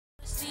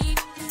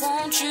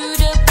want you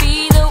to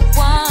be the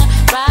one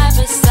right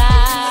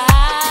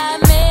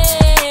beside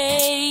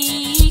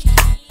me.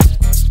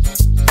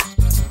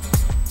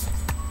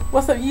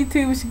 What's up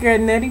YouTube, it's your girl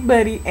Nutty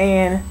Buddy,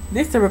 and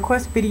this is a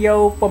request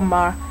video for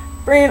my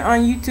friend on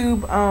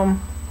YouTube.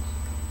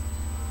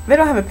 They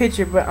don't have a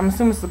picture, but I'm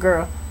assuming it's a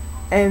girl,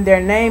 and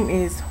their name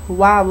is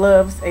Wild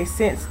Loves a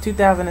Since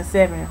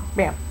 2007.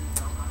 Bam,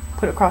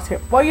 put it across here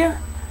for you.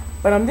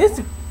 But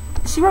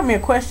she wrote me a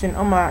question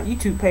on my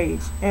YouTube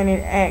page, and it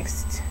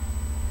asked,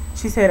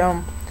 she said,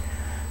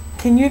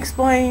 can you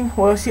explain,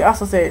 well, she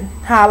also said,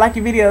 hi, I like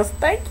your videos.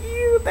 Thank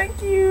you,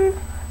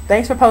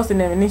 thanks for posting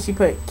them. And then she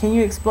put, can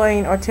you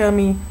explain or tell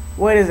me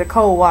what is a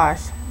cold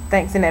wash?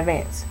 Thanks in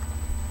advance.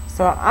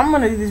 So I'm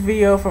gonna do this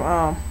video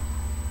from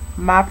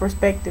my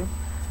perspective.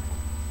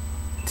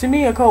 To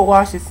me, a cold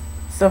wash is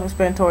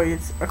self-explanatory.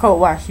 It's a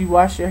cold wash. You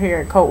wash your hair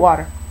in cold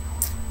water.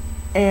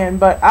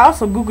 But I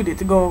also googled it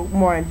to go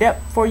more in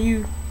depth for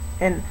you,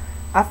 and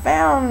I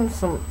found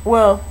some,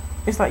 well,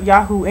 it's like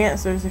Yahoo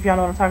Answers, if y'all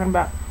know what I'm talking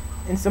about,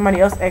 and somebody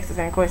else asked the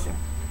same question.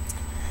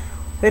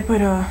 They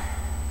put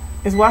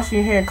is washing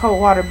your hair in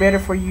cold water better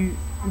for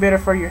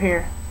your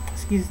hair?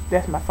 Excuse,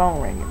 that's my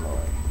phone ringing,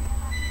 Lord.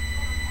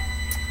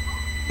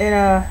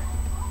 And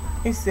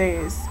it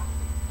says,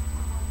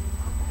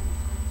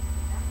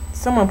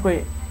 someone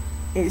put,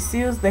 it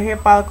seals the hair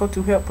follicle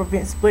to help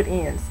prevent split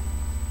ends.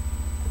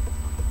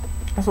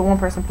 That's what one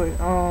person put.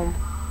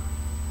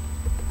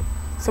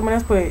 Someone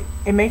else put,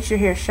 it makes your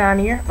hair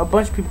shinier. A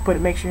bunch of people put, it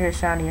makes your hair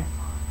shinier.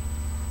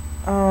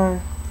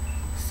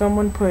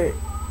 Someone put,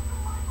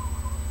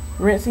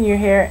 rinsing your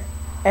hair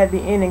at the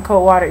end in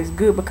cold water is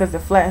good because it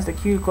flattens the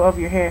cuticle of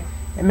your hair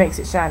and makes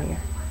it shinier.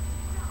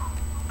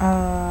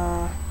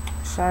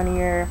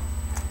 Shinier.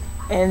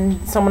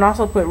 And someone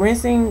also put,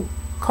 rinsing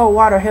cold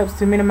water helps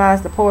to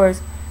minimize the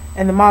pores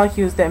and the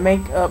molecules that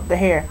make up the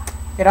hair.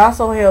 It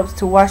also helps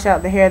to wash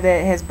out the hair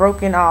that has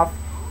broken off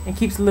and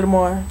keeps it a little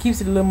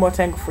more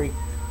tangle free.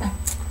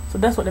 So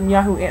that's what the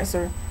Yahoo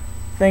Answer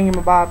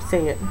thingamabob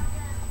said.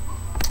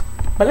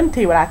 But let me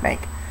tell you what I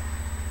think.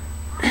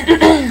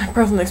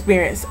 Personal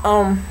experience.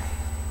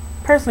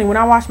 Personally, when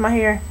I wash my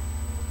hair,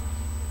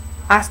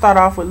 I start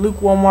off with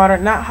lukewarm water,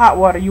 not hot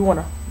water. You want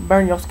to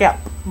burn your scalp,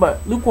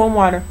 but lukewarm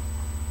water.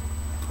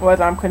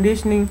 Whether I'm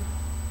conditioning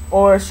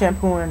or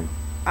shampooing,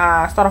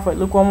 I start off with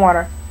lukewarm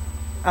water.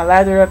 I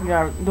lather it up,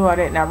 do all that,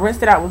 and I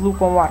rinse it out with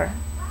lukewarm water,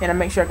 and I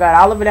make sure I got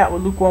all of it out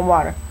with lukewarm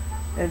water.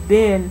 And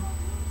then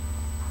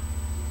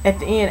at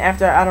the end,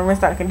 after I done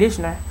rinsed out the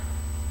conditioner,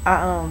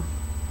 I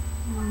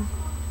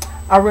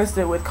rinsed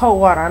it with cold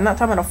water. I'm not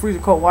talking about no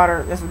freezing cold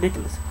water, that's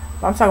ridiculous.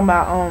 But I'm talking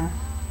about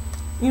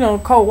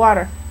cold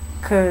water,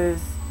 cause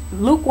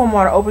lukewarm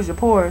water opens your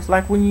pores.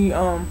 Like when you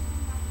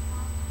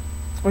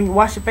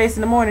wash your face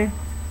in the morning,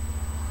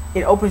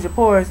 it opens your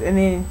pores, and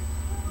then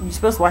you're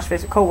supposed to wash your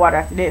face with cold water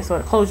after that, so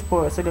it closes your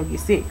pores so you don't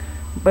get sick.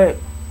 But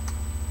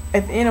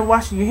at the end of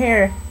washing your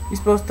hair, you're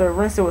supposed to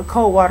rinse it with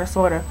cold water,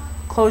 sort of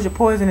close your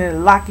pores, and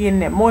then lock in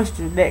that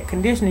moisture, that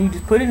conditioner you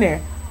just put in there.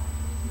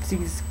 See,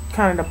 it's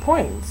kind of the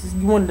point.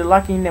 You wanted to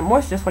lock in that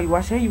moisture. That's why you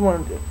wash your hair. You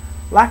wanted to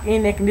lock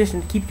in that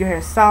conditioner to keep your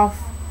hair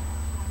soft,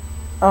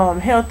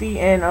 healthy,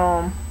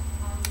 and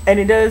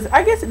it does.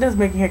 I guess it does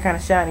make your hair kind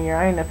of shinier.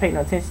 I ain't not paying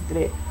no attention to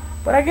that,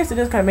 but I guess it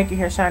does kind of make your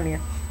hair shinier.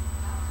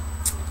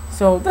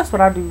 So that's what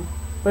I do.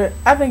 But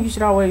I think you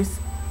should always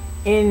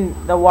end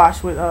the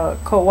wash with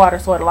cold water,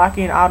 so it lock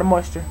in all the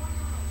moisture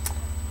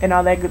and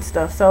all that good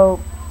stuff. So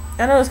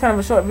I know it's kind of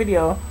a short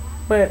video,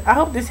 but I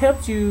hope this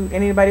helped you and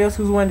anybody else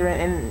who's wondering.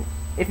 And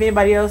if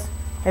anybody else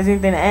has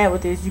anything to add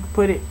with this, you can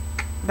put it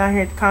down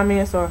here in the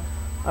comments, or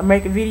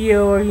make a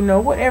video,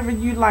 or whatever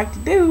you'd like to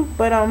do.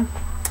 But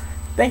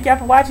thank y'all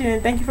for watching,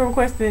 and thank you for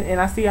requesting,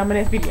 and I'll see y'all in my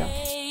next video.